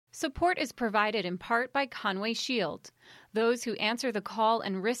Support is provided in part by Conway Shield. Those who answer the call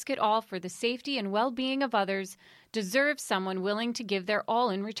and risk it all for the safety and well-being of others deserve someone willing to give their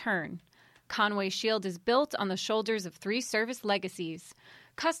all in return. Conway Shield is built on the shoulders of 3 service legacies.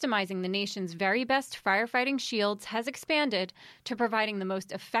 Customizing the nation's very best firefighting shields has expanded to providing the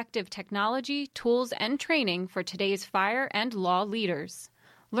most effective technology, tools, and training for today's fire and law leaders.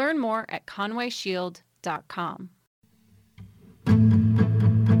 Learn more at conwayshield.com.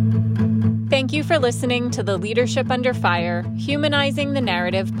 Thank you for listening to the Leadership Under Fire, Humanizing the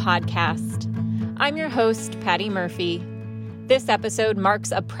Narrative podcast. I'm your host, Patty Murphy. This episode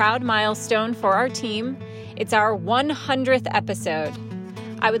marks a proud milestone for our team. It's our 100th episode.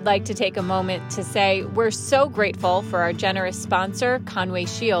 I would like to take a moment to say we're so grateful for our generous sponsor, Conway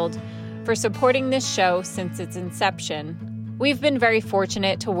Shield, for supporting this show since its inception. We've been very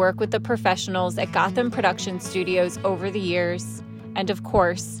fortunate to work with the professionals at Gotham Production Studios over the years. And of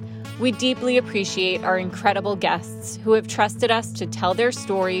course, we deeply appreciate our incredible guests who have trusted us to tell their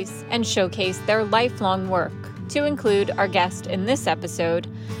stories and showcase their lifelong work, to include our guest in this episode,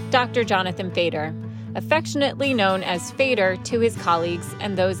 Dr. Jonathan Fader, affectionately known as Fader to his colleagues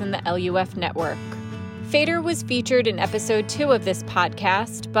and those in the LUF network. Fader was featured in episode 2 of this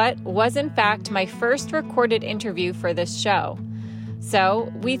podcast, but was in fact my first recorded interview for this show.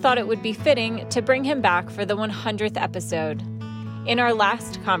 So we thought it would be fitting to bring him back for the 100th episode. In our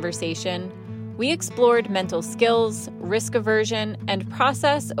last conversation, we explored mental skills, risk aversion, and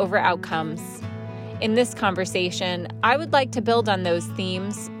process over outcomes. In this conversation, I would like to build on those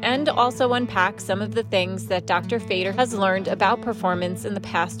themes and also unpack some of the things that Dr. Fader has learned about performance in the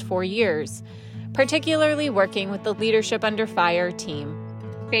past 4 years, particularly working with the Leadership Under Fire team.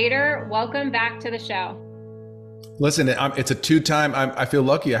 Fader, welcome back to the show. Listen, it's a 2-time, I feel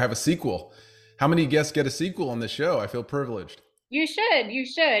lucky I have a sequel. How many guests get a sequel on this show? I feel privileged. You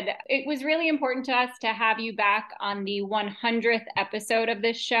should. It was really important to us to have you back on the 100th episode of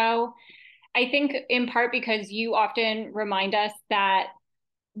this show. I think in part because you often remind us that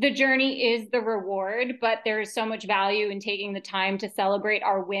the journey is the reward, but there's so much value in taking the time to celebrate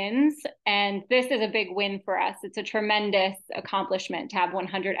our wins. And this is a big win for us. It's a tremendous accomplishment to have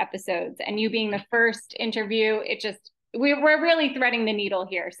 100 episodes. And you being the first interview, we're really threading the needle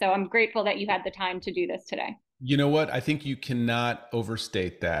here. So I'm grateful that you had the time to do this today. You know what? I think you cannot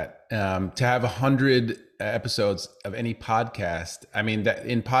overstate that. To have 100 episodes of any podcast, I mean, that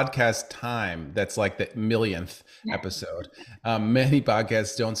in podcast time, that's like the millionth episode. Many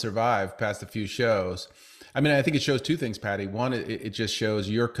podcasts don't survive past a few shows. I mean, I think it shows 2 things, Patty. One, it just shows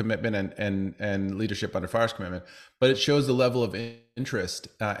your commitment and Leadership Under Fire's commitment, but it shows the level of interest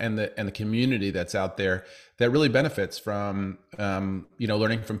and the community that's out there that really benefits from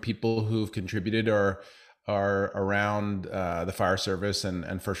learning from people who've contributed or are around the fire service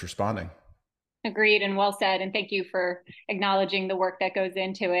and first responding. Agreed, and well said. And thank you for acknowledging the work that goes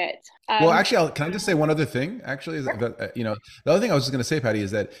into it. Well, actually, can I just say one other thing? Actually, the other thing I was just going to say, Patty,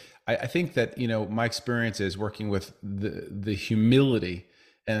 is that I think that my experience is working with the humility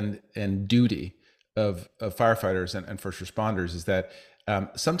and duty of firefighters and first responders is that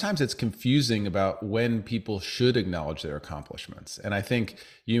sometimes it's confusing about when people should acknowledge their accomplishments. And I think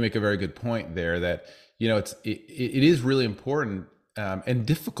you make a very good point there that it is really important and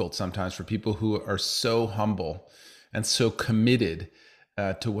difficult sometimes for people who are so humble and so committed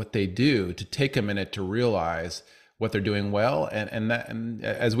to what they do to take a minute to realize what they're doing well. And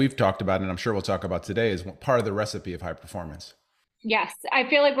as we've talked about, and I'm sure we'll talk about today, is part of the recipe of high performance. Yes, I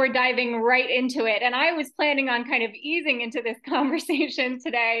feel like we're diving right into it. And I was planning on kind of easing into this conversation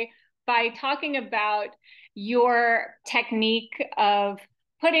today by talking about your technique of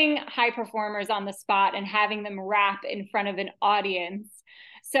putting high performers on the spot and having them rap in front of an audience.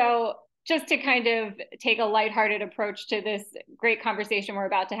 So just to kind of take a lighthearted approach to this great conversation we're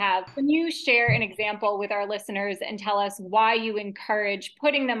about to have, can you share an example with our listeners and tell us why you encourage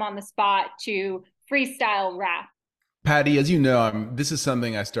putting them on the spot to freestyle rap? Patty, as you know, this is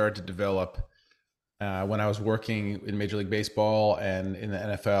something I started to develop when I was working in Major League Baseball and in the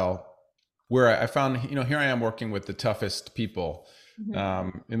NFL, where I found, here I am working with the toughest people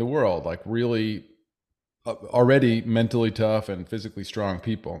in the world, like really already mentally tough and physically strong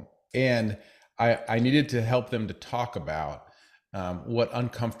people. And I needed to help them to talk about what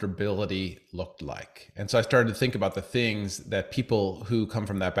uncomfortability looked like. And so I started to think about the things that people who come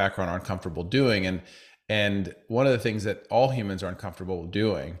from that background are uncomfortable doing. And one of the things that all humans are uncomfortable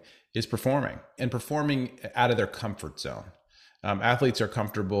doing is performing out of their comfort zone. Athletes are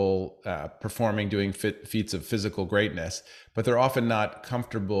comfortable performing, doing feats of physical greatness, but they're often not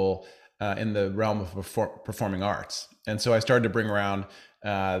comfortable in the realm of performing arts. And so I started to bring around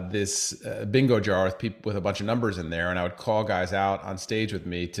this bingo jar with people with a bunch of numbers in there, and I would call guys out on stage with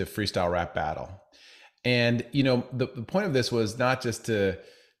me to freestyle rap battle. And the point of this was not just to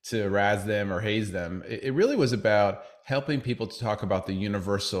razz them or haze them. It really was about helping people to talk about the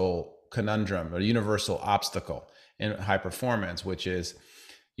universal conundrum or universal obstacle in high performance, which is,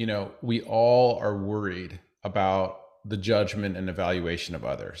 we all are worried about the judgment and evaluation of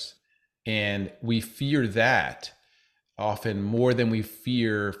others. And we fear that often more than we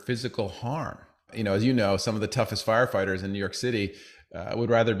fear physical harm. As you know, some of the toughest firefighters in New York City would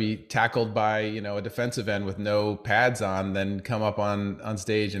rather be tackled by, a defensive end with no pads on than come up on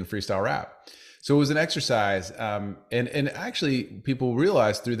stage and freestyle rap. So it was an exercise. And actually people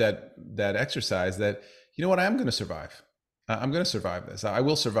realized through that exercise that, what, I am going to survive. I'm going to survive this. I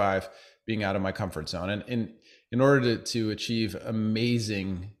will survive being out of my comfort zone. And in order to achieve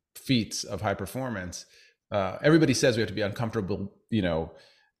amazing feats of high performance, everybody says we have to be uncomfortable, we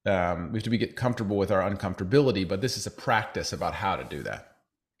have to get comfortable with our uncomfortability, but this is a practice about how to do that.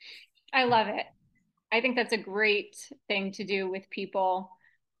 I love it. I think that's a great thing to do with people.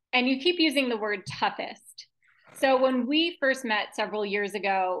 And you keep using the word toughest. So when we first met several years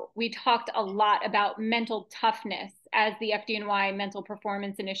ago, we talked a lot about mental toughness as the FDNY Mental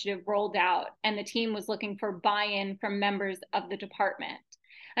Performance Initiative rolled out, and the team was looking for buy-in from members of the department.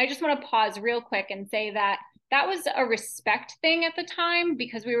 I just want to pause real quick and say that was a respect thing at the time,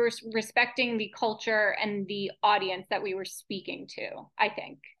 because we were respecting the culture and the audience that we were speaking to, I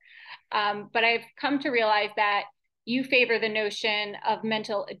think. But I've come to realize that you favor the notion of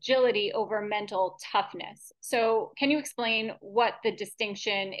mental agility over mental toughness. So can you explain what the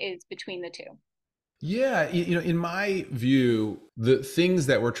distinction is between the two? Yeah, in my view, the things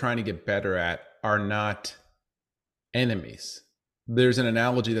that we're trying to get better at are not enemies. There's an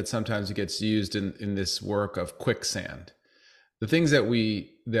analogy that sometimes gets used in this work of quicksand. The things that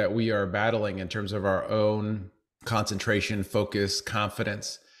we are battling in terms of our own concentration, focus,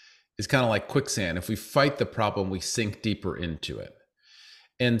 confidence is kind of like quicksand. If we fight the problem, we sink deeper into it.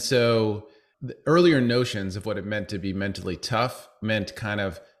 And so the earlier notions of what it meant to be mentally tough meant kind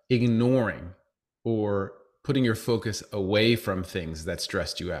of ignoring or putting your focus away from things that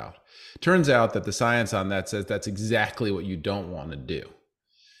stressed you out. Turns out that the science on that says that's exactly what you don't want to do.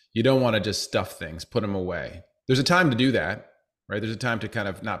 You don't want to just stuff things, put them away. There's a time to do that, right? There's a time to kind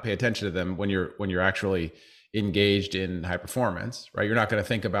of not pay attention to them when you're actually engaged in high performance, right? You're not going to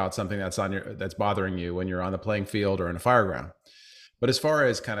think about something that's bothering you when you're on the playing field or in a fire ground. But as far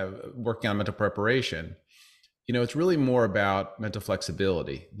as kind of working on mental preparation, it's really more about mental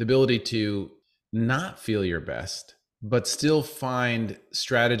flexibility, the ability to not feel your best, but still find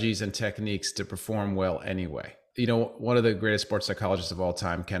strategies and techniques to perform well anyway. One of the greatest sports psychologists of all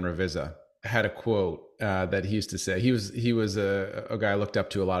time, Ken Ravizza, had a quote that he used to say. He was a guy I looked up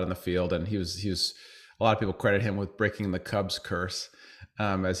to a lot in the field, and he was a lot of people credit him with breaking the Cubs curse,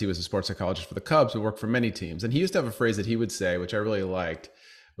 as he was a sports psychologist for the Cubs, who worked for many teams. And he used to have a phrase that he would say, which I really liked,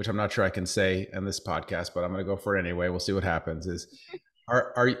 which I'm not sure I can say in this podcast, but I'm going to go for it anyway. We'll see what happens.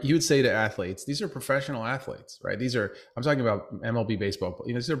 You would say to athletes, these are professional athletes, right? I'm talking about MLB baseball.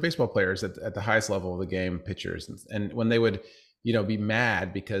 These are baseball players at the highest level of the game, pitchers. And when they would, be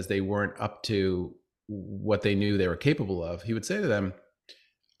mad because they weren't up to what they knew they were capable of, he would say to them,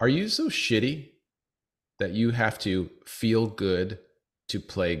 are you so shitty that you have to feel good to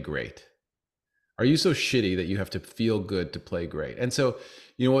play great? Are you so shitty that you have to feel good to play great? And so,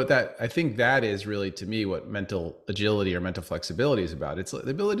 I think that is really, to me, what mental agility or mental flexibility is about. It's the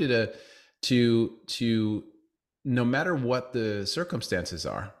ability to no matter what the circumstances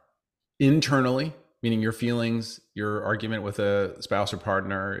are, internally, meaning your feelings, your argument with a spouse or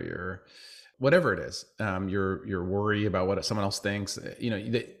partner, your whatever it is, your worry about what someone else thinks,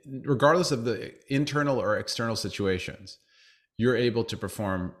 regardless of the internal or external situations, you're able to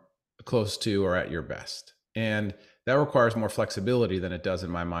perform close to or at your best. And that requires more flexibility than it does,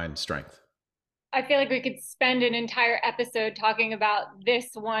 in my mind, strength. I feel like we could spend an entire episode talking about this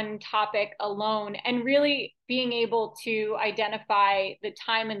one topic alone, and really being able to identify the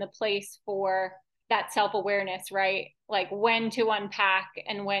time and the place for that self-awareness, right? Like when to unpack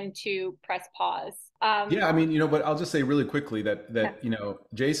and when to press pause. Yeah, but I'll just say really quickly that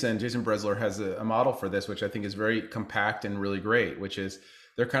Jason Bresler has a model for this, which I think is very compact and really great, which is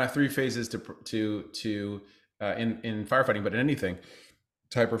there are kind of three phases to in firefighting, but in anything,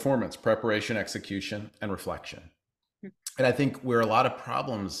 high performance: preparation, execution, and reflection. And I think where a lot of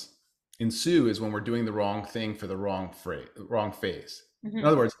problems ensue is when we're doing the wrong thing for the wrong phase. Mm-hmm. In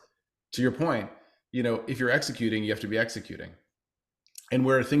other words, to your point, if you're executing, you have to be executing. And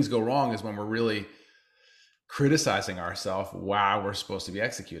where things go wrong is when we're really criticizing ourselves while we're supposed to be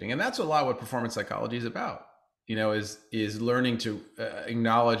executing. And that's a lot what performance psychology is about, is learning to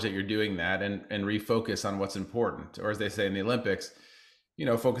acknowledge that you're doing that and refocus on what's important. Or as they say in the Olympics,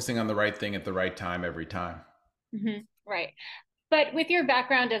 focusing on the right thing at the right time every time. Mm-hmm. Right. But with your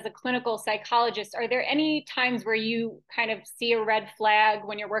background as a clinical psychologist, are there any times where you kind of see a red flag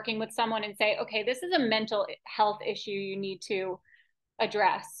when you're working with someone and say, okay, this is a mental health issue you need to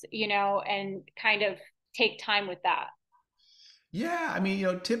address, and kind of take time with that? Yeah, I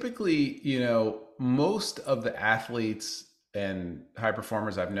mean, typically, most of the athletes and high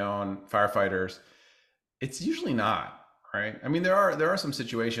performers I've known, firefighters, it's usually not, right? I mean, there are some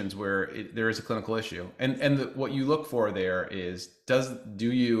situations where there is a clinical issue, and what you look for there is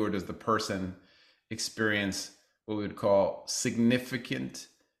do you or does the person experience what we would call significant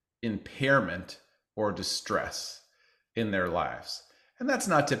impairment or distress in their lives? And that's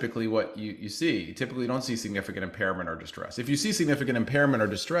not typically what you see. You typically don't see significant impairment or distress. If you see significant impairment or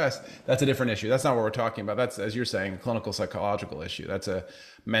distress, that's a different issue. That's not what we're talking about. That's, as you're saying, a clinical psychological issue. That's a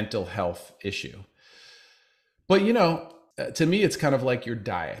mental health issue. But, to me, it's kind of like your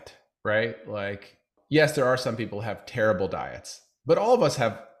diet, right? Like, yes, there are some people who have terrible diets, but all of us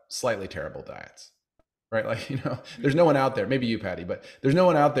have slightly terrible diets, right? Like, there's no one out there, maybe you, Patty, but there's no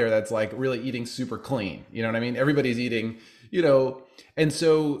one out there that's like really eating super clean. You know what I mean? Everybody's eating, and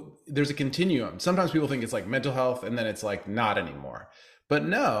so there's a continuum. Sometimes people think it's like mental health and then it's like not anymore. But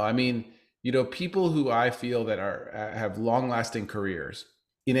no, I mean, people who I feel that have long lasting careers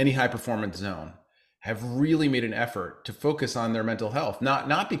in any high performance zone have really made an effort to focus on their mental health.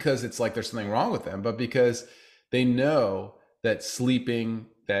 Not because it's like there's something wrong with them, but because they know that sleeping,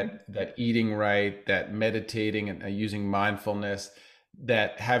 that eating right, that meditating and using mindfulness,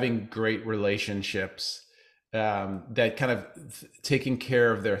 that having great relationships, that kind of taking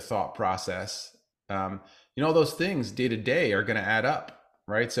care of their thought process, all those things day to day are going to add up,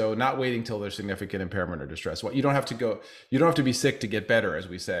 right? So not waiting till there's significant impairment or distress. Well, you don't have to be sick to get better, as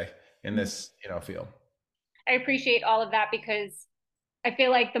we say in this, field. I appreciate all of that because I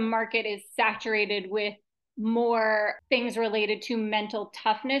feel like the market is saturated with more things related to mental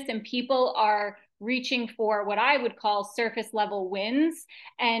toughness, and people are reaching for what I would call surface level wins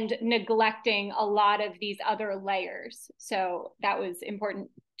and neglecting a lot of these other layers. So that was important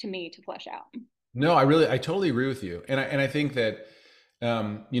to me to flesh out. No, I totally agree with you. And I think that,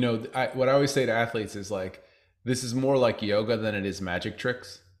 what I always say to athletes is like, this is more like yoga than it is magic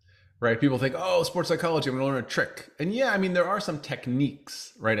tricks, right? People think, oh, sports psychology, I'm going to learn a trick. And yeah, I mean, there are some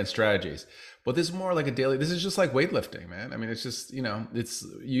techniques, right, and strategies, but this is more like this is just like weightlifting, man. I mean, it's just, you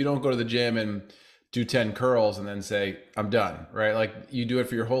don't go to the gym and do 10 curls and then say, I'm done, right? Like you do it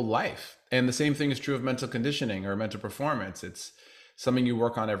for your whole life. And the same thing is true of mental conditioning or mental performance. It's something you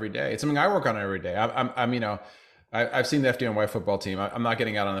work on every day. It's something I work on every day. I've seen the FDNY football team. I'm not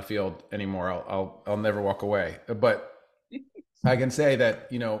getting out on the field anymore. I'll never walk away. But I can say that,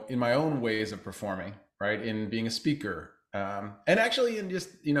 in my own ways of performing, right, in being a speaker, and actually in just,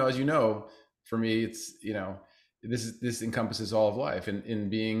 as for me, it's, this encompasses all of life, in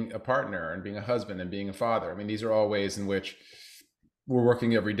being a partner and being a husband and being a father. I mean, these are all ways in which we're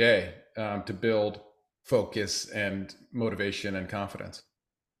working every day to build focus and motivation and confidence.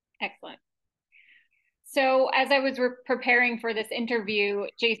 Excellent. So as I was preparing for this interview,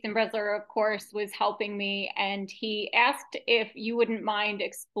 Jason Bresler, of course, was helping me, and he asked if you wouldn't mind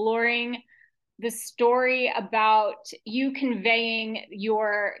exploring the story about you conveying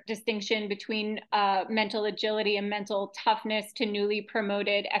your distinction between mental agility and mental toughness to newly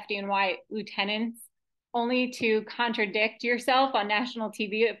promoted FDNY lieutenants, only to contradict yourself on national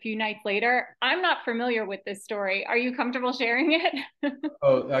TV a few nights later. I'm not familiar with this story. Are you comfortable sharing it?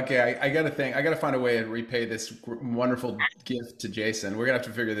 Oh, okay. I got to find a way to repay this wonderful gift to Jason. We're gonna have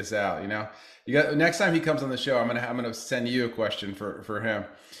to figure this out. Next time he comes on the show, I'm gonna send you a question for him.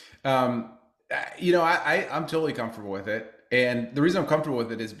 I'm totally comfortable with it, and the reason I'm comfortable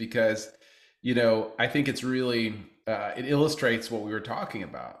with it is because, I think it's really it illustrates what we were talking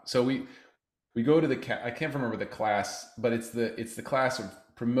about. So we go to I can't remember the class, but it's the class of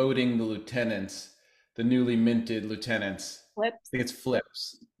promoting the lieutenants, the newly minted lieutenants. Flips. I think it's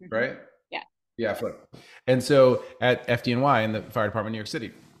flips, right? Yeah. Yeah, flip. And so at FDNY in the fire department in New York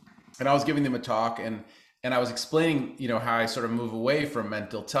City, and I was giving them a talk, and I was explaining, how I sort of move away from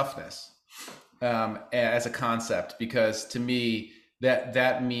mental toughness as a concept, because to me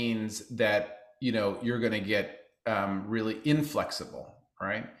that means that, you're going to get really inflexible,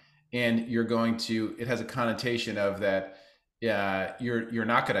 right? And it has a connotation of that, you're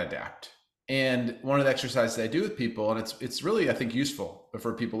not going to adapt. And one of the exercises I do with people, and it's really, I think, useful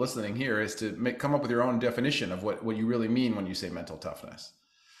for people listening here, is to come up with your own definition of what you really mean when you say mental toughness.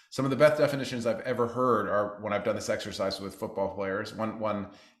 Some of the best definitions I've ever heard are when I've done this exercise with football players. One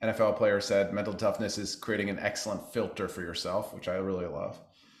NFL player said mental toughness is creating an excellent filter for yourself, which I really love.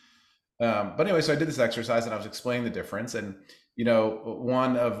 But anyway, so I did this exercise and I was explaining the difference. And,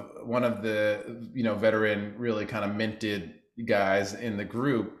 one of the, veteran, really kind of minted guys in the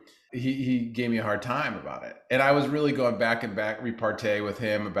group, he gave me a hard time about it. And I was really going back and back, repartee with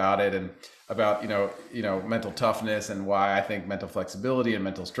him about it, and about, mental toughness, and why I think mental flexibility and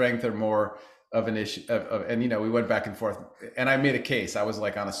mental strength are more of an issue and, we went back and forth, and I made a case. I was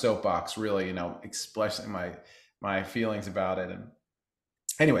like on a soapbox, really, expressing my feelings about it. And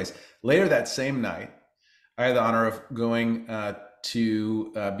anyways, later that same night, I had the honor of going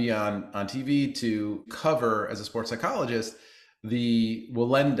to be on TV to cover, as a sports psychologist, the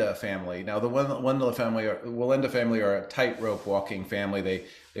Wallenda family. Now, the Wallenda family are a tightrope walking family.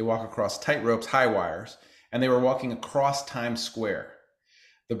 They walk across tight ropes, high wires, and they were walking across Times Square.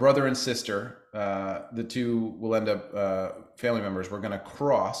 The brother and sister, the two Wallenda family members, were going to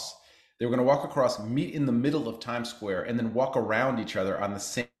cross. They were going to walk across, meet in the middle of Times Square, and then walk around each other on the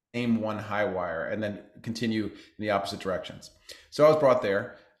same one high wire, and then continue in the opposite directions. So I was brought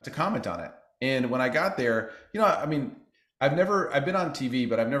there to comment on it. And when I got there, I've been on TV,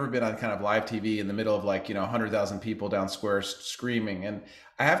 but I've never been on kind of live TV in the middle of 100,000 people down squares screaming. And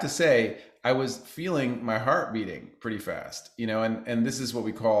I have to say, I was feeling my heart beating pretty fast, and this is what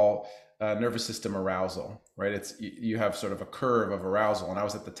we call nervous system arousal, right? It's, you have sort of a curve of arousal, and I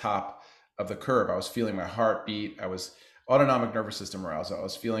was at the top of the curve. I was feeling my heart beat. I was autonomic nervous system arousal. I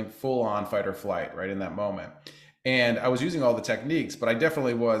was feeling full on fight or flight right in that moment. And I was using all the techniques, but I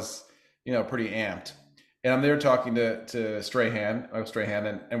definitely was, pretty amped. And I'm there talking to Strahan,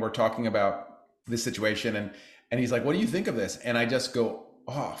 and we're talking about this situation, and he's like, "What do you think of this?" And I just go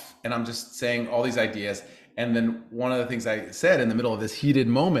off, and I'm just saying all these ideas. And then one of the things I said in the middle of this heated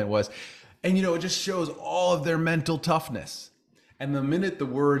moment was, and it just shows all of their mental toughness. And the minute the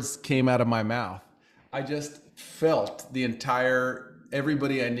words came out of my mouth, I just felt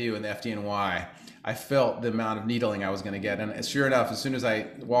everybody I knew in the FDNY. I felt the amount of needling I was going to get. And sure enough, as soon as I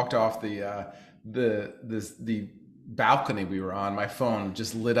walked off the balcony we were on, my phone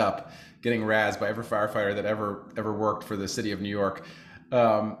just lit up, getting razzed by every firefighter that ever worked for the city of New York.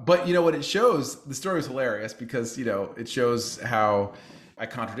 But what it shows, the story was hilarious because, it shows how I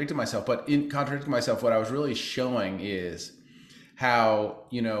contradicted myself. But in contradicting myself, what I was really showing is how,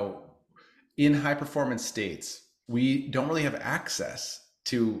 in high performance states, we don't really have access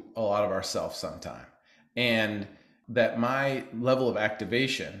to a lot of ourselves sometimes. And that my level of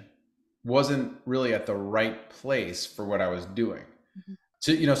activation wasn't really at the right place for what I was doing.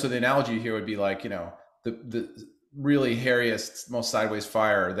 Mm-hmm. So the analogy here would be like, the really hairiest, most sideways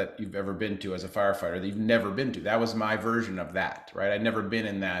fire that you've ever been to as a firefighter that you've never been to. That was my version of that, right? I'd never been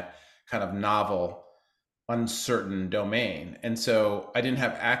in that kind of novel, uncertain domain. And so I didn't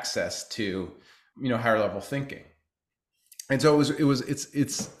have access to, higher level thinking. And so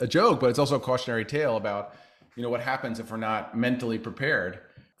it's a joke, but it's also a cautionary tale about, what happens if we're not mentally prepared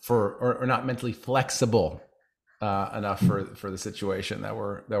or not mentally flexible enough for the situation that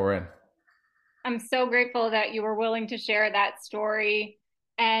we're in. I'm so grateful that you were willing to share that story.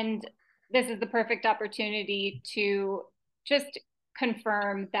 And this is the perfect opportunity to just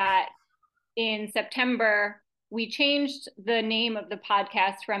confirm that in September, we changed the name of the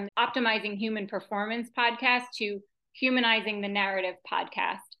podcast from Optimizing Human Performance podcast to Humanizing the Narrative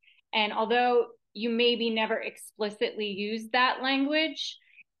podcast. And although you maybe never explicitly use that language,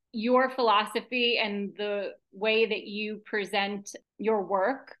 your philosophy and the way that you present your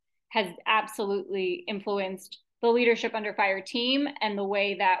work has absolutely influenced the Leadership Under Fire team and the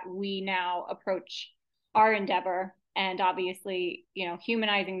way that we now approach our endeavor. And obviously,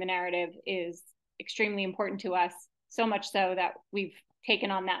 humanizing the narrative is extremely important to us, so much so that we've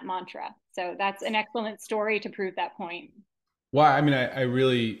taken on that mantra. So that's an excellent story to prove that point. Well,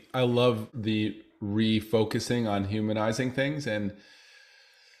 I love the refocusing on humanizing things. And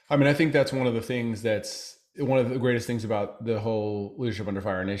I think that's one of the things that's one of the greatest things about the whole Leadership Under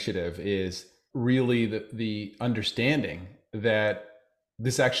Fire initiative is really the understanding that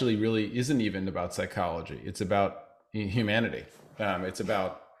this actually really isn't even about psychology. It's about humanity. It's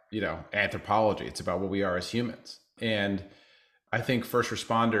about, anthropology. It's about what we are as humans. And I think first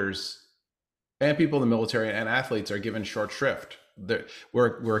responders and people in the military and athletes are given short shrift.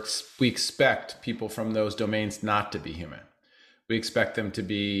 We expect people from those domains not to be human. We expect them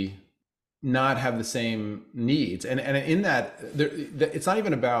to not have the same needs. And in that, it's not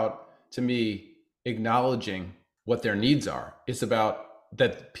even about to me, acknowledging what their needs are. It's about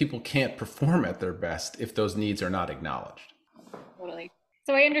that people can't perform at their best if those needs are not acknowledged. Totally.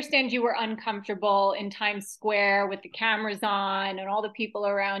 So I understand you were uncomfortable in Times Square with the cameras on and all the people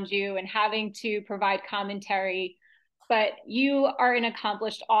around you and having to provide commentary, but you are an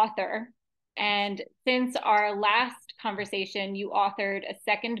accomplished author. And since our last conversation, you authored a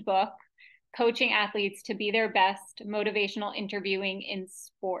second book, Coaching Athletes to Be Their Best, Motivational Interviewing in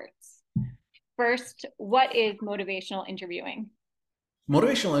Sports. First, what is motivational interviewing?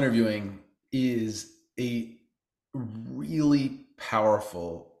 Motivational interviewing is a really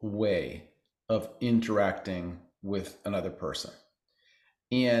powerful way of interacting with another person.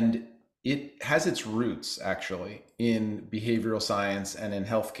 And it has its roots actually in behavioral science and in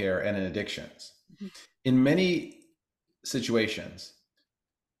healthcare and in addictions. Mm-hmm. In many situations,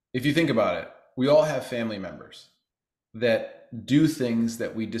 if you think about it, we all have family members that do things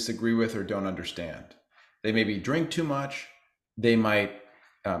that we disagree with or don't understand. They maybe drink too much. They might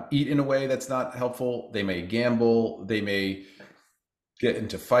eat in a way that's not helpful. They may gamble. They may get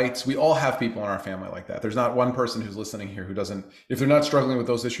into fights. We all have people in our family like that. There's not one person who's listening here who doesn't, if they're not struggling with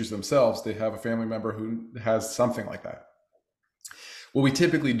those issues themselves, they have a family member who has something like that. What we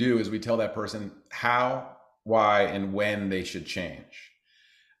typically do is we tell that person how, why, and when they should change.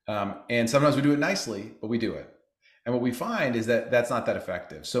 And sometimes we do it nicely, but we do it. And what we find is that that's not that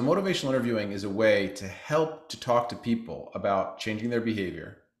effective. So motivational interviewing is a way to help to talk to people about changing their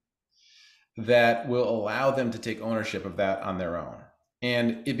behavior that will allow them to take ownership of that on their own.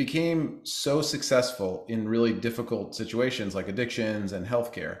 And it became so successful in really difficult situations like addictions and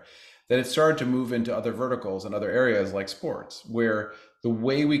healthcare that it started to move into other verticals and other areas like sports, where the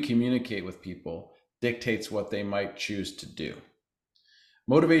way we communicate with people dictates what they might choose to do.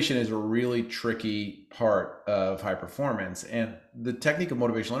 Motivation is a really tricky part of high performance. And the technique of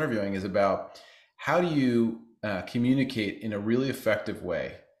motivational interviewing is about how do you communicate in a really effective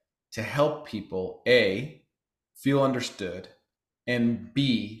way to help people, A, feel understood, and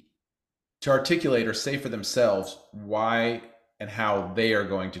B, to articulate or say for themselves why and how they are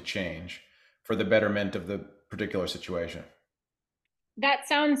going to change for the betterment of the particular situation. That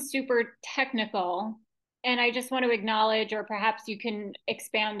sounds super technical. And I just want to acknowledge, or perhaps you can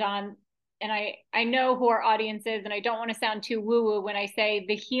expand on, and I know who our audience is, and I don't want to sound too woo-woo when I say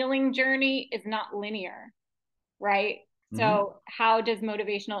the healing journey is not linear, right? Mm-hmm. So how does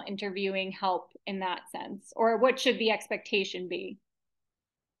motivational interviewing help in that sense? Or what should the expectation be?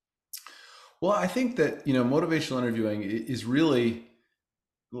 Well, I think that, motivational interviewing is really,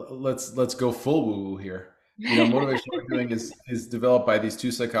 let's go full woo-woo here. Motivational interviewing is developed by these two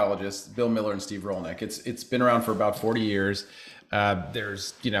psychologists, Bill Miller and Steve Rollnick. It's been around for about 40 years.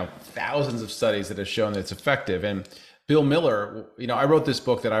 There's thousands of studies that have shown that it's effective. And Bill Miller, I wrote this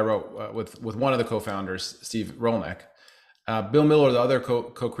book that I wrote with one of the co-founders, Steve Rollnick. Bill Miller, the other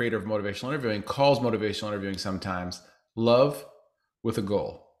co-creator of motivational interviewing, calls motivational interviewing sometimes love with a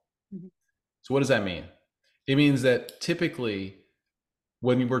goal. Mm-hmm. So what does that mean? It means that typically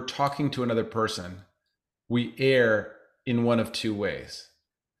when we're talking to another person, we err in one of two ways.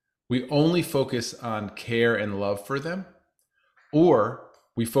 We only focus on care and love for them, or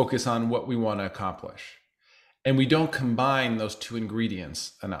we focus on what we want to accomplish. And we don't combine those two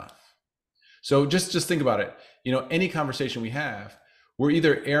ingredients enough. So just think about it. Any conversation we have, we're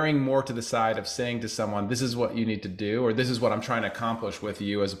either erring more to the side of saying to someone, this is what you need to do, or this is what I'm trying to accomplish with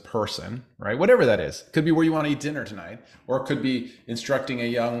you as a person, right? Whatever that is. It could be where you want to eat dinner tonight, or it could be instructing a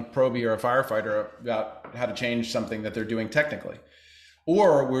young probie or a firefighter about how to change something that they're doing technically.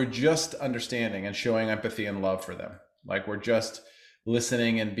 Or we're just understanding and showing empathy and love for them. Like we're just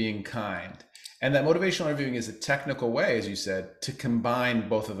listening and being kind. And that motivational interviewing is a technical way, as you said, to combine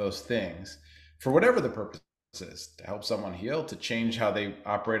both of those things for whatever the purpose is, to help someone heal, to change how they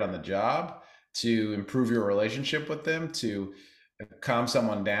operate on the job, to improve your relationship with them, to calm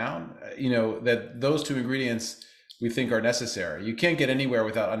someone down. That those two ingredients we think are necessary. You can't get anywhere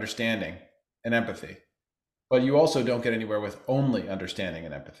without understanding and empathy, but you also don't get anywhere with only understanding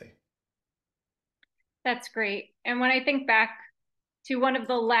and empathy. That's great. And when I think back to one of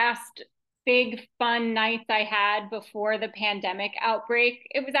the last big fun nights I had before the pandemic outbreak,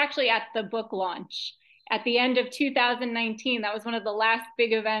 it was actually at the book launch at the end of 2019. That was one of the last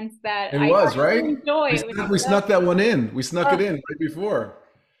big events that I was, right? enjoyed. We snuck that one in. We snuck it in right before.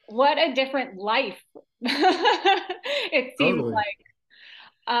 What a different life it seems totally.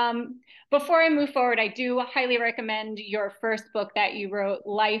 Like. Before I move forward, I do highly recommend your first book that you wrote,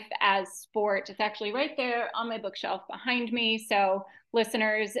 Life as Sport. It's actually right there on my bookshelf behind me. So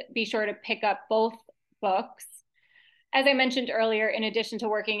listeners, be sure to pick up both books. As I mentioned earlier, in addition to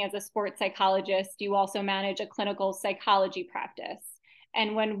working as a sports psychologist, you also manage a clinical psychology practice.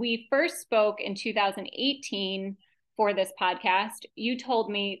 And when we first spoke in 2018 for this podcast, you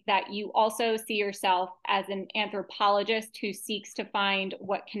told me that you also see yourself as an anthropologist who seeks to find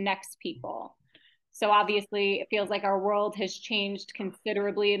what connects people. So obviously, it feels like our world has changed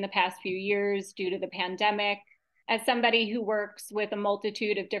considerably in the past few years due to the pandemic. As somebody who works with a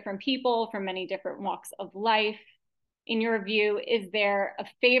multitude of different people from many different walks of life, in your view, is there a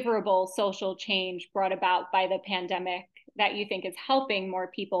favorable social change brought about by the pandemic that you think is helping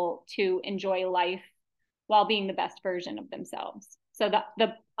more people to enjoy life while being the best version of themselves? So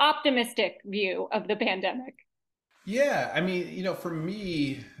the optimistic view of the pandemic. Yeah, I mean, for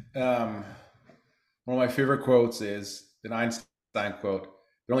me, one of my favorite quotes is an Einstein quote.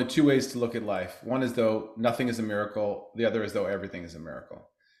 There are only two ways to look at life. One is though nothing is a miracle. The other is though everything is a miracle.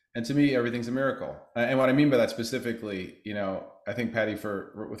 And to me, everything's a miracle. And what I mean by that specifically, I think, Patty,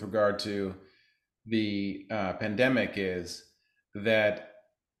 with regard to the pandemic, is that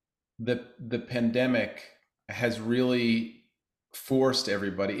the pandemic has really forced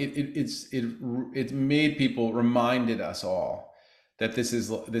everybody. It's made people, reminded us all that this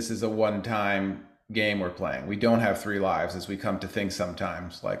is a one-time game we're playing. We don't have three lives, as we come to think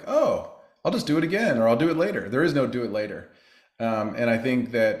sometimes. Like, oh, I'll just do it again, or I'll do it later. There is no do it later. And I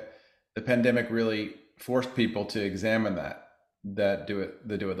think that the pandemic really forced people to examine that do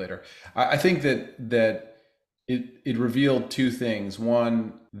it later. I think that it revealed two things.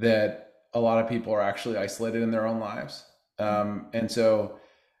 One, that a lot of people are actually isolated in their own lives. And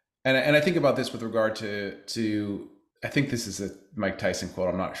I think about this with regard to I think this is a Mike Tyson quote,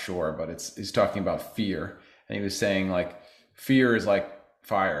 I'm not sure, but he's talking about fear. And he was saying, like, fear is like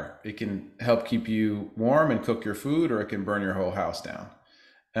fire. It can help keep you warm and cook your food, or it can burn your whole house down.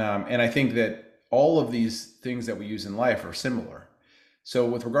 And I think that all of these things that we use in life are similar. So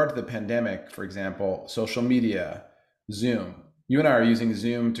with regard to the pandemic, for example, social media, Zoom, you and I are using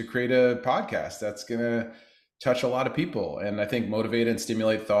Zoom to create a podcast that's going to touch a lot of people, and I think motivate and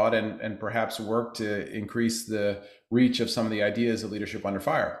stimulate thought, and perhaps work to increase the reach of some of the ideas of Leadership Under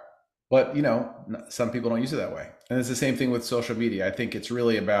Fire. But some people don't use it that way. And it's the same thing with social media. I think it's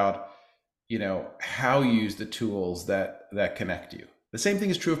really about how you use the tools that connect you. The same thing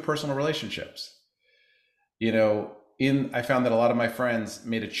is true of personal relationships. I found that a lot of my friends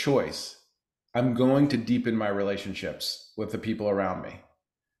made a choice. I'm going to deepen my relationships with the people around me,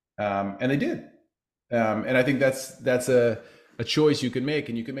 and they did. And I think that's a choice you can make,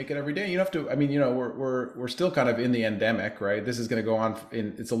 and you can make it every day. You don't have to. I mean, we're still kind of in the endemic, right? This is going to go on.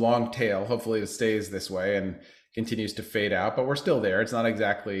 It's a long tail. Hopefully, it stays this way and continues to fade out. But we're still there. It's not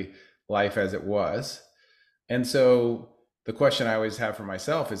exactly life as it was. And so the question I always have for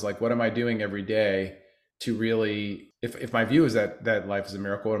myself is, like, what am I doing every day to really, if my view is that life is a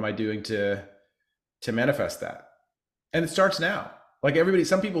miracle, what am I doing to manifest that? And it starts now. Like,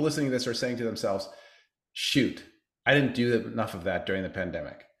 some people listening to this are saying to themselves, shoot, I didn't do enough of that during the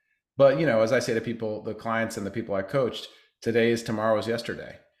pandemic. But, as I say to people, the clients and the people I coached, today is tomorrow's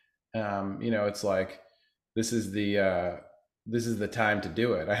yesterday. It's like, this is the time to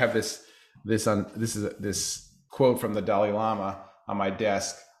do it. I have this quote from the Dalai Lama on my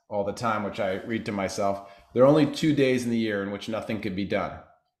desk all the time, which I read to myself. There are only 2 days in the year in which nothing could be done.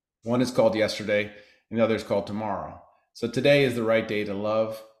 One is called yesterday, and the other is called tomorrow. So today is the right day to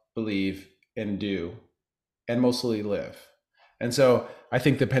love, believe, and do, and mostly live. And so I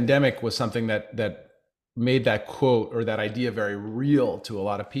think the pandemic was something that made that quote or that idea very real to a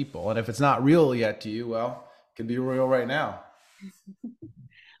lot of people. And if it's not real yet to you, well, it can be real right now.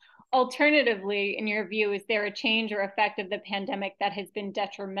 Alternatively, in your view, is there a change or effect of the pandemic that has been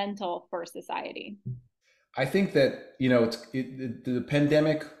detrimental for society? I think that, the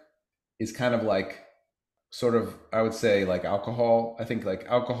pandemic is kind of like, sort of, I would say, like alcohol. I think like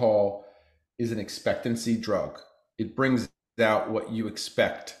alcohol is an expectancy drug. It brings out what you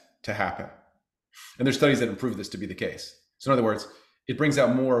expect to happen. And there's studies that prove this to be the case. So in other words, it brings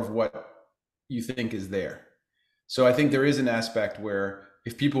out more of what you think is there. So I think there is an aspect where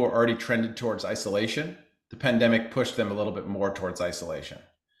if people are already trended towards isolation, the pandemic pushed them a little bit more towards isolation,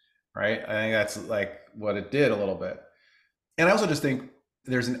 right? I think that's like what it did a little bit. And I also just think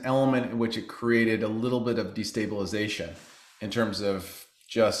there's an element in which it created a little bit of destabilization in terms of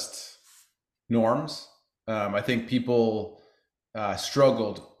just norms. I think people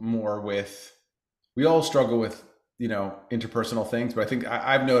struggled more with, we all struggle with, interpersonal things, but I think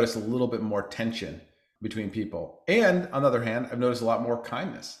I've noticed a little bit more tension between people. And on the other hand, I've noticed a lot more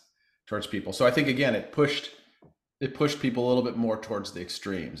kindness towards people. So I think, again, it pushed people a little bit more towards the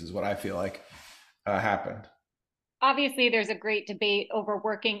extremes is what I feel like happened. Obviously, there's a great debate over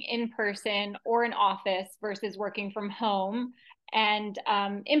working in person or in office versus working from home, and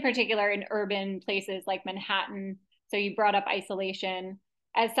in particular in urban places like Manhattan. So you brought up isolation.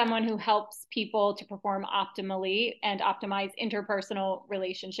 As someone who helps people to perform optimally and optimize interpersonal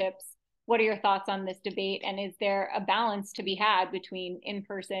relationships, what are your thoughts on this debate? And is there a balance to be had between in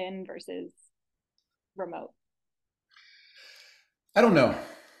person versus remote? I don't know.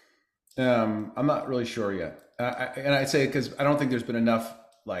 I'm not really sure yet. And I'd say because I don't think there's been enough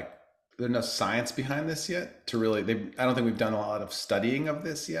there's enough science behind this yet to really. I don't think we've done a lot of studying of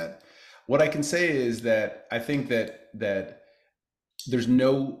this yet. What I can say is that I think that there's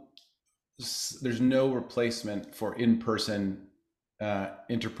no there's no replacement for in-person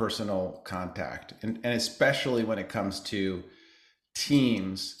interpersonal contact, and especially when it comes to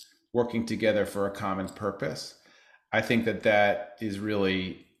teams working together for a common purpose. I think that is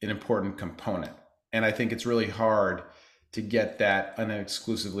really an important component. And I think it's really hard to get that on an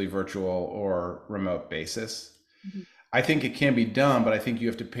exclusively virtual or remote basis. Mm-hmm. I think it can be done, but I think you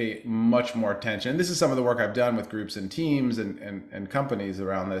have to pay much more attention. And this is some of the work I've done with groups and teams and companies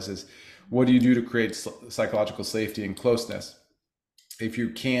around this is what do you do to create psychological safety and closeness if you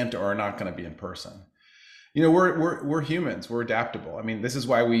can't or are not going to be in person? You know, we're humans, we're adaptable. I mean, this is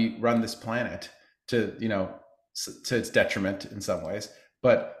why we run this planet to its detriment in some ways.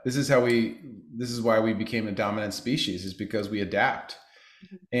 But this is why we became a dominant species, is because we adapt.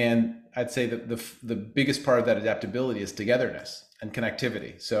 Mm-hmm. And I'd say that the biggest part of that adaptability is togetherness and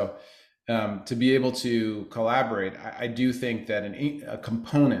connectivity. So to be able to collaborate, I do think that a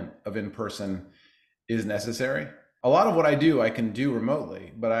component of in-person is necessary. A lot of what I do, I can do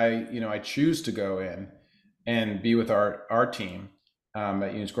remotely, but I choose to go in and be with our team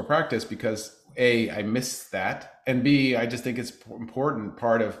at Union Square Practice because A, I miss that, and B, I just think it's important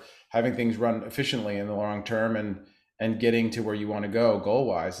part of having things run efficiently in the long term and getting to where you want to go goal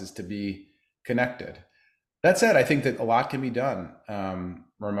wise is to be connected. That said, I think that a lot can be done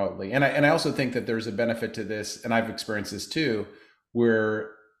remotely, and I also think that there's a benefit to this, and I've experienced this too,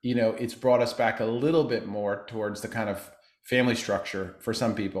 where it's brought us back a little bit more towards the kind of family structure for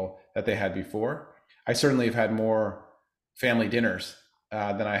some people that they had before. I certainly have had more family dinners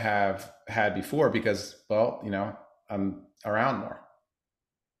than I have had before because, I'm around more.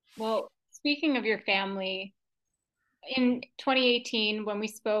 Well, speaking of your family, in 2018, when we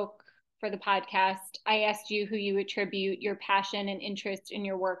spoke for the podcast, I asked you who you attribute your passion and interest in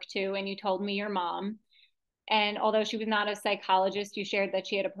your work to, and you told me your mom. And although she was not a psychologist, you shared that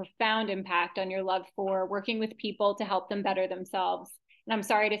she had a profound impact on your love for working with people to help them better themselves. And I'm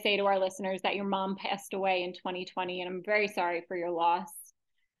sorry to say to our listeners that your mom passed away in 2020, and I'm very sorry for your loss.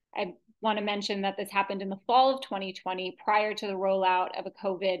 I want to mention that this happened in the fall of 2020 prior to the rollout of a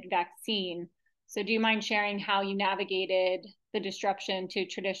COVID vaccine. So do you mind sharing how you navigated the disruption to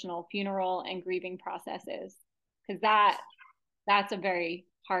traditional funeral and grieving processes? Because that's a very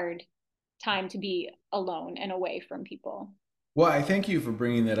hard time to be alone and away from people. Well, I thank you for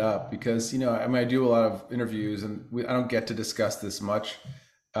bringing that up because, I do a lot of interviews and I don't get to discuss this much.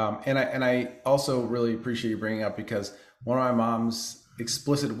 And I also really appreciate you bringing up because one of my mom's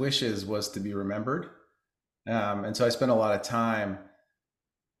explicit wishes was to be remembered. And so I spent a lot of time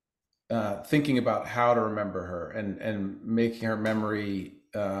thinking about how to remember her and making her memory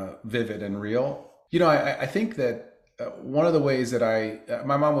vivid and real. I think that one of the ways that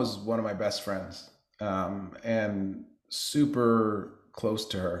my mom was one of my best friends and super close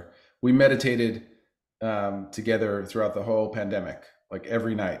to her. We meditated together throughout the whole pandemic, like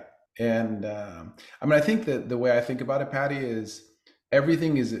every night. And I think that the way I think about it, Patty, is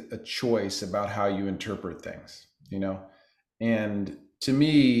everything is a choice about how you interpret things, and to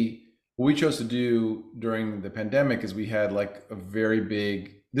me, what we chose to do during the pandemic is we had like a very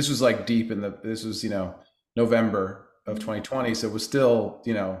big, this was like this was, November of 2020. So it was still,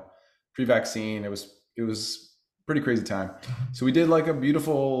 pre-vaccine. It was pretty crazy time. So we did like a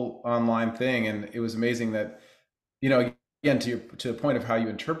beautiful online thing. And it was amazing that, again, to the point of how you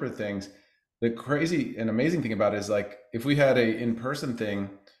interpret things, the crazy and amazing thing about it is like, if we had a in-person thing,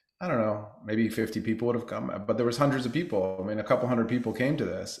 I don't know, maybe 50 people would have come, but there was hundreds of people. I mean, a couple hundred people came to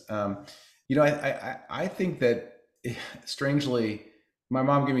this. I think that strangely, my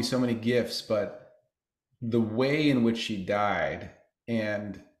mom gave me so many gifts, but the way in which she died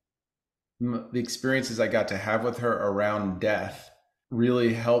and the experiences I got to have with her around death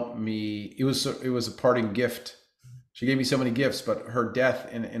really helped me. It was a parting gift. She gave me so many gifts, but her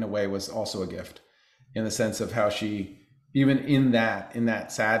death in a way was also a gift in the sense of how she, even in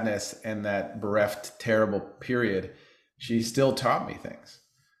that sadness and that bereft, terrible period, she still taught me things.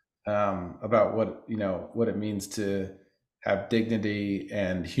 about what it means to have dignity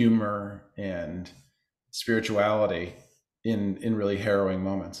and humor and spirituality in really harrowing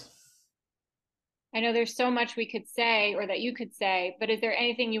moments. I know there's so much we could say or that you could say, but is there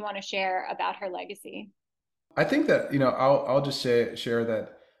anything you want to share about her legacy? I think that, I'll just share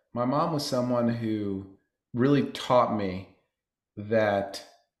that my mom was someone who really taught me that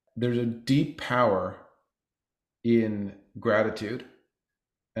there's a deep power in gratitude.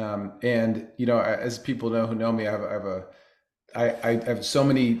 And as people know who know me, I have so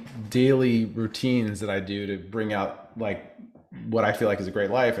many daily routines that I do to bring out like what I feel like is a great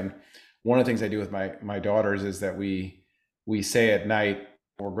life. And one of the things I do with my daughters is that we say at night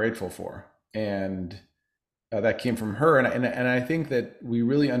what we're grateful for, and that came from her. And I think that we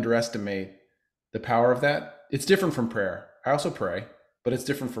really underestimate the power of that. It's different from prayer. I also pray, but it's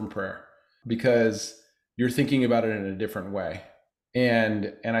different from prayer because you're thinking about it in a different way.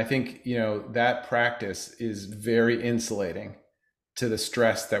 And I think that practice is very insulating to the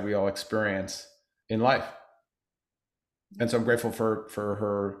stress that we all experience in life. And so I'm grateful for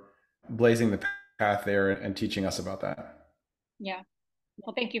her blazing the path there and teaching us about that. Yeah.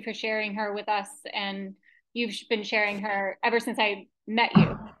 Well, thank you for sharing her with us. And you've been sharing her ever since I met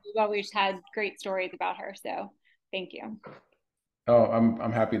you. You've always had great stories about her. So thank you. Oh,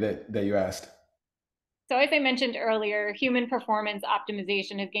 I'm happy that you asked. So, as I mentioned earlier, human performance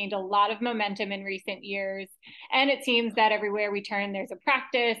optimization has gained a lot of momentum in recent years. And it seems that everywhere we turn, there's a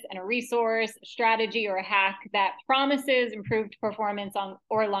practice and a resource, a strategy, or a hack that promises improved performance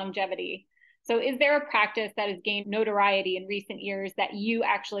or longevity. So, is there a practice that has gained notoriety in recent years that you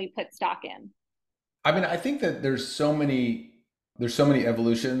actually put stock in? I mean, I think that there's so many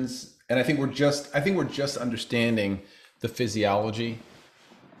evolutions, and I think we're just understanding the physiology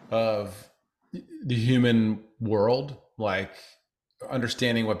of the human world, like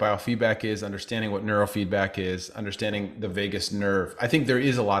understanding what biofeedback is, understanding what neurofeedback is, understanding the vagus nerve. I think there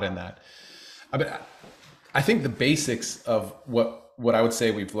is a lot in that. I mean, I think the basics of what I would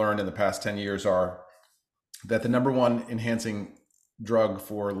say we've learned in the past 10 years are that the number one enhancing drug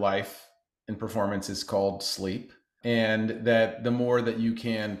for life and performance is called sleep, and that the more that you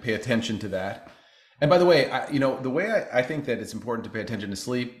can pay attention to that. And by the way, the way I think that it's important to pay attention to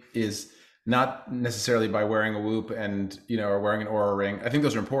sleep is not necessarily by wearing a Whoop and or wearing an Aura ring. I think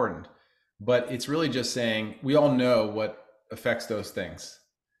those are important, but it's really just saying we all know what affects those things,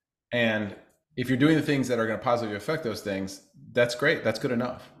 and if you're doing the things that are going to positively affect those things, that's great. That's good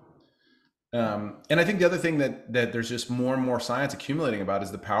enough. And I think the other thing that there's just more and more science accumulating about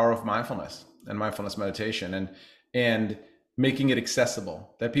is the power of mindfulness and mindfulness meditation, and making it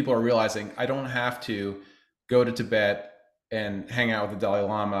accessible. That people are realizing I don't have to go to Tibet and hang out with the Dalai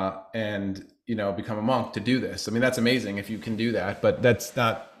Lama and become a monk to do this. I mean, that's amazing if you can do that, but that's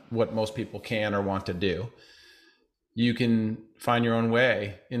not what most people can or want to do. You can find your own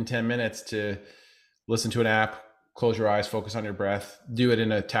way in 10 minutes to listen to an app, close your eyes, focus on your breath, do it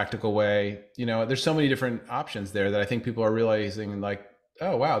in a tactical way. There's so many different options there that I think people are realizing, like,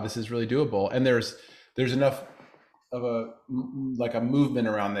 oh wow, this is really doable. And there's enough of a movement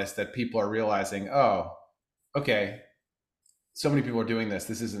around this that people are realizing, oh, okay, so many people are doing this.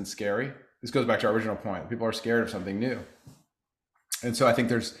 This isn't scary. This goes back to our original point. People are scared of something new. And so I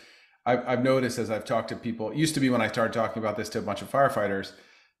think I've noticed as I've talked to people, it used to be when I started talking about this to a bunch of firefighters,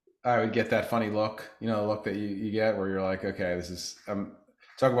 I would get that funny look, the look that you get where you're like, okay, this is,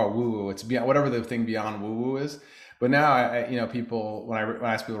 talk about woo woo. It's beyond whatever the thing beyond woo woo is. But now people, when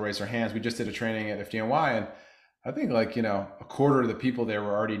I ask people to raise their hands, we just did a training at FDNY, and I think a quarter of the people there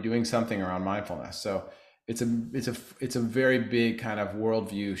were already doing something around mindfulness. So it's a very big kind of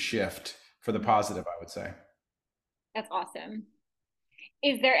worldview shift for the positive, I would say. That's awesome.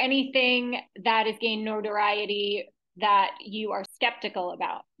 Is there anything that has gained notoriety that you are skeptical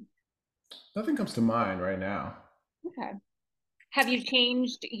about? Nothing comes to mind right now. Okay. Have you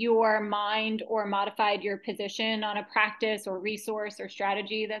changed your mind or modified your position on a practice or resource or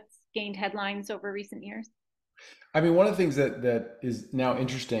strategy that's gained headlines over recent years? I mean, one of the things that is now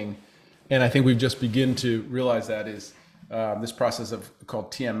interesting, and I think we've just begun to realize that, is this process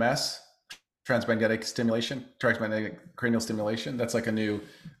called TMS, transmagnetic cranial stimulation. That's like a new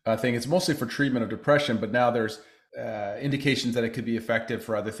thing. It's mostly for treatment of depression, but now there's indications that it could be effective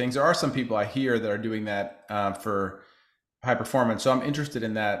for other things. There are some people I hear that are doing that for high performance. So I'm interested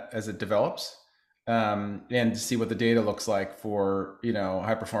in that as it develops, and to see what the data looks like for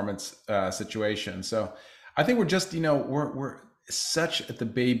high performance situations. So I think we're just we're such at the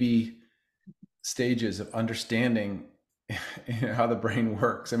baby stages of understanding how the brain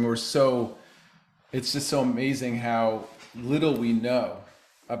works. I mean, it's just so amazing how little we know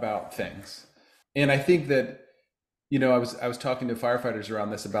about things. And I think that, I was talking to firefighters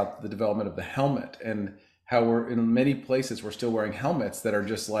around this about the development of the helmet and how we're in many places we're still wearing helmets that are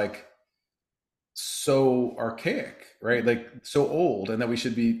just like so archaic, right? Like so old, and that we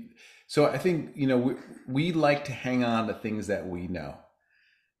should be. So I think, we like to hang on to things that we know,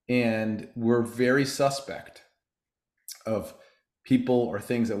 and we're very suspect of people or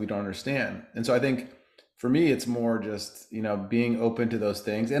things that we don't understand. And so I think for me, it's more just, being open to those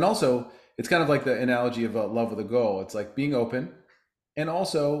things. And also, it's kind of like the analogy of a love with a goal. It's like being open and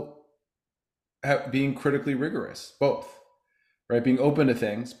also being critically rigorous, both, right? Being open to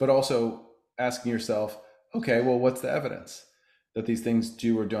things, but also asking yourself, okay, well, what's the evidence that these things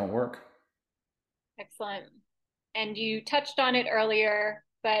do or don't work? Excellent. And you touched on it earlier,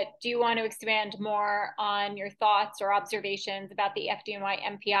 but do you want to expand more on your thoughts or observations about the FDNY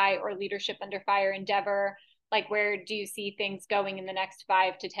MPI or Leadership Under Fire endeavor? Like, where do you see things going in the next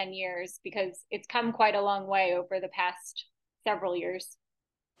 5 to 10 years? Because it's come quite a long way over the past several years.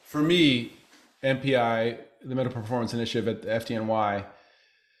 For me, MPI, the Mental Performance Initiative at the FDNY,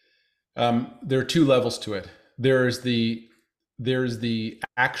 there are two levels to it. There's the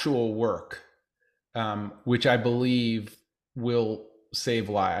actual work, which I believe will save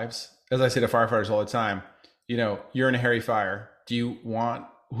lives. As I say to firefighters all the time, you're in a hairy fire.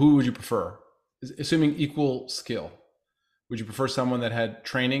 Who would you prefer? Assuming equal skill, would you prefer someone that had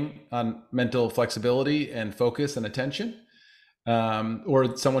training on mental flexibility and focus and attention,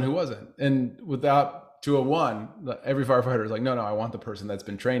 or someone who wasn't? And without 201, every firefighter is like, no, I want the person that's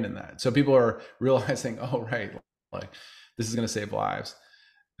been trained in that. So people are realizing, oh, right, like this is going to save lives.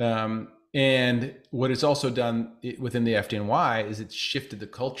 And what it's also done within the FDNY is it's shifted the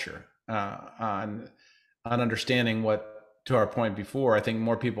culture on understanding what, to our point before, I think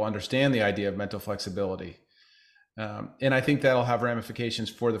more people understand the idea of mental flexibility. And I think that'll have ramifications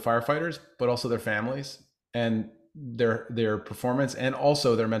for the firefighters, but also their families and their performance and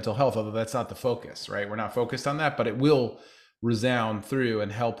also their mental health, although that's not the focus, right? We're not focused on that, but it will resound through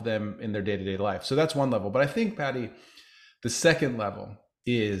and help them in their day-to-day life. So that's one level. But I think, Patty, the second level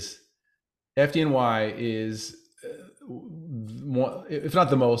is FDNY is, if not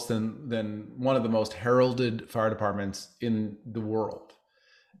the most, then one of the most heralded fire departments in the world.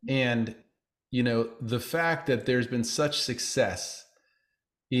 And, the fact that there's been such success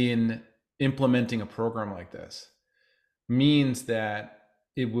in implementing a program like this means that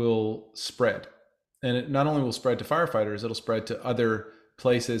it will spread. And it not only will spread to firefighters, it'll spread to other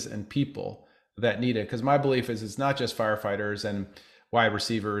places and people that need it. Because my belief is it's not just firefighters and wide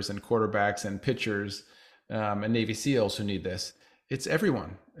receivers and quarterbacks and pitchers and Navy SEALs who need this. It's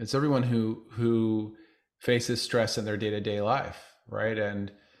everyone. It's everyone who faces stress in their day-to-day life, right?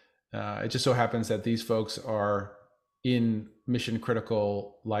 And it just so happens that these folks are in mission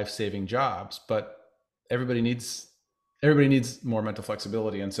critical, life-saving jobs, but everybody needs more mental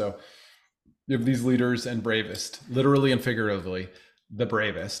flexibility. And so if these leaders and bravest, literally and figuratively, the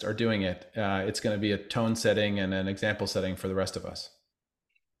bravest are doing it, it's going to be a tone setting and an example setting for the rest of us.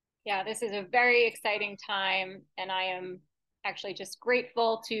 Yeah, this is a very exciting time, and I am actually just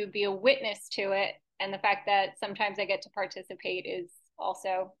grateful to be a witness to it. And the fact that sometimes I get to participate is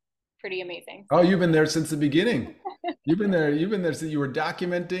also pretty amazing. Oh, you've been there since the beginning. You've been there since you were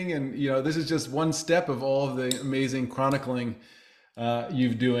documenting, and this is just one step of all of the amazing chronicling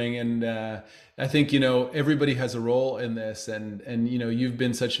you've doing. And I think everybody has a role in this, and you've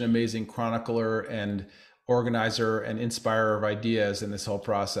been such an amazing chronicler and organizer and inspirer of ideas in this whole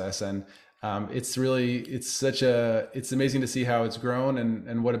process. And it's amazing to see how it's grown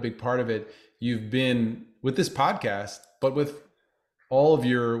and what a big part of it you've been with this podcast, but with all of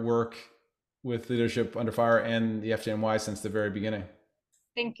your work with Leadership Under Fire and the FDNY since the very beginning.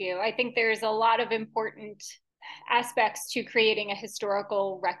 Thank you. I think there's a lot of important aspects to creating a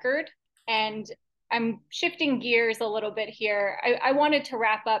historical record. And I'm shifting gears a little bit here. I wanted to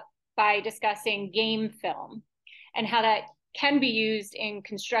wrap up by discussing game film and how that can be used in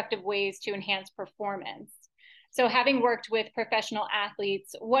constructive ways to enhance performance. So having worked with professional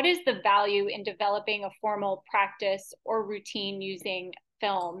athletes, what is the value in developing a formal practice or routine using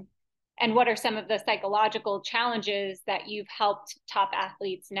film? And what are some of the psychological challenges that you've helped top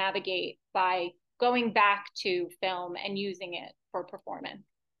athletes navigate by going back to film and using it for performance?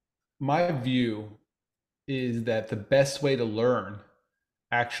 My view is that the best way to learn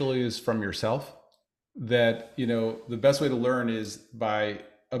actually is from yourself. That, the best way to learn is by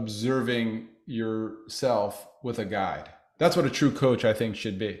observing yourself with a guide. That's what a true coach, I think,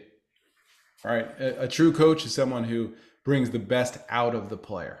 should be. All right. A true coach is someone who brings the best out of the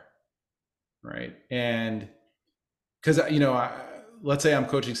player. Right. And because, let's say I'm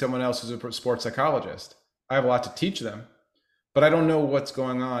coaching someone else who's a sports psychologist. I have a lot to teach them, but I don't know what's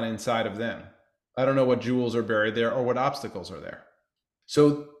going on inside of them. I don't know what jewels are buried there or what obstacles are there.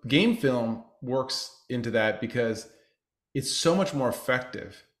 So game film works into that because it's so much more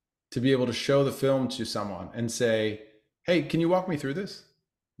effective to be able to show the film to someone and say, hey, can you walk me through this?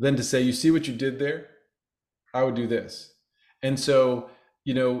 Than to say, you see what you did there? I would do this. And so,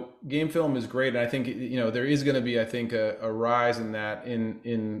 game film is great. And I think, there is going to be, I think, a rise in that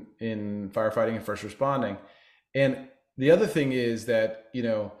in firefighting and first responding. And the other thing is that,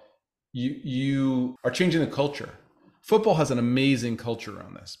 you are changing the culture. Football has an amazing culture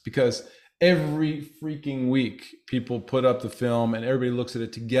around this because every freaking week people put up the film and everybody looks at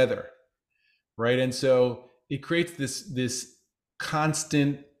it together, right? And so it creates this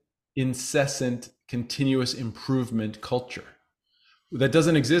constant, incessant, continuous improvement culture that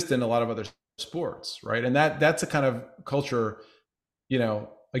doesn't exist in a lot of other sports, right? And that's a kind of culture,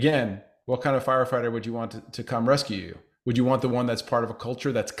 again, what kind of firefighter would you want to come rescue you? Would you want the one that's part of a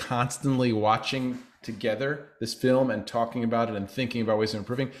culture that's constantly watching together this film and talking about it and thinking about ways of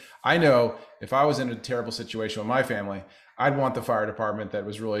improving? I know if I was in a terrible situation with my family, I'd want the fire department that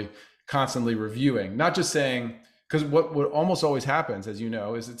was really constantly reviewing, not just saying, because what almost always happens, as you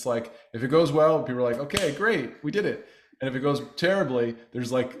know, is it's like, if it goes well, people are like, okay, great, we did it. And if it goes terribly,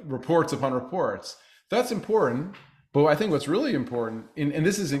 there's like reports upon reports. That's important. But I think what's really important, and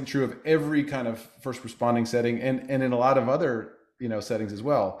this isn't true of every kind of first responding setting and in a lot of other, settings as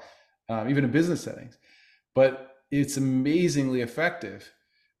well, even in business settings, but it's amazingly effective.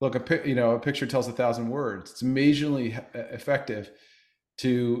 Look, a picture tells 1,000 words. It's amazingly effective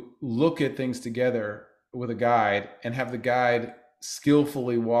to look at things together with a guide and have the guide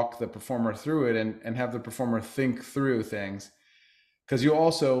skillfully walk the performer through it and have the performer think through things. Because you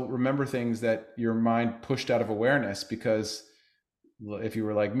also remember things that your mind pushed out of awareness, because if you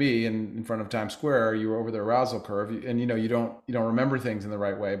were like me in front of Times Square, you were over the arousal curve and you don't remember things in the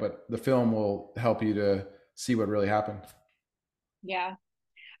right way, but the film will help you to see what really happened. Yeah.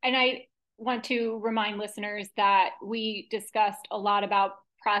 And I want to remind listeners that we discussed a lot about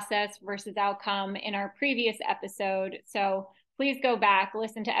process versus outcome in our previous episode. So please go back,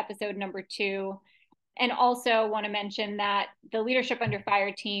 listen to episode number 2. And also want to mention that the Leadership Under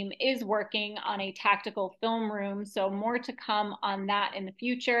Fire team is working on a tactical film room. So more to come on that in the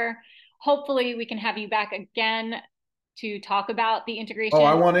future. Hopefully we can have you back again to talk about the integration. Oh,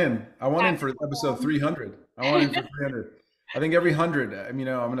 I want in for episode 300. I want in for 300. I think every 100, I'm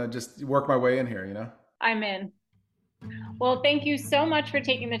going to just work my way in here, I'm in. Well, thank you so much for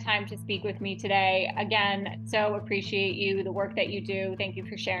taking the time to speak with me today. Again, so appreciate you, the work that you do. Thank you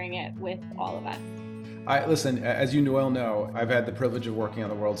for sharing it with all of us. Listen, as you well know, I've had the privilege of working on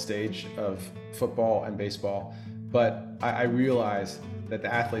the world stage of football and baseball, but I realize that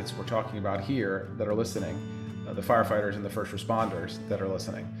the athletes we're talking about here that are listening, the firefighters and the first responders that are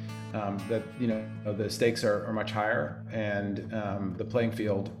listening, that the stakes are much higher, and the playing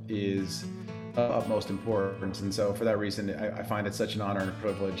field is of utmost importance. And so for that reason, I find it such an honor and a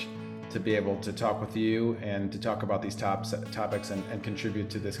privilege to be able to talk with you and to talk about these topics and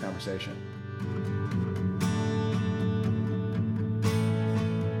contribute to this conversation.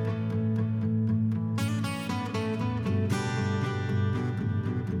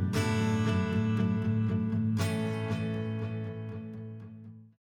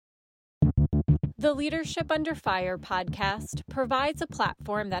 The Leadership Under Fire podcast provides a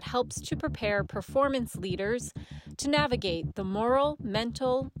platform that helps to prepare performance leaders to navigate the moral,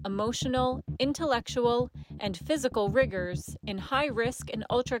 mental, emotional, intellectual, and physical rigors in high-risk and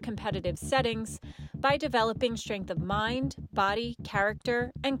ultra-competitive settings by developing strength of mind, body,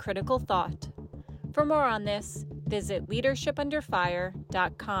 character, and critical thought. For more on this, visit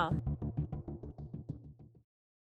leadershipunderfire.com.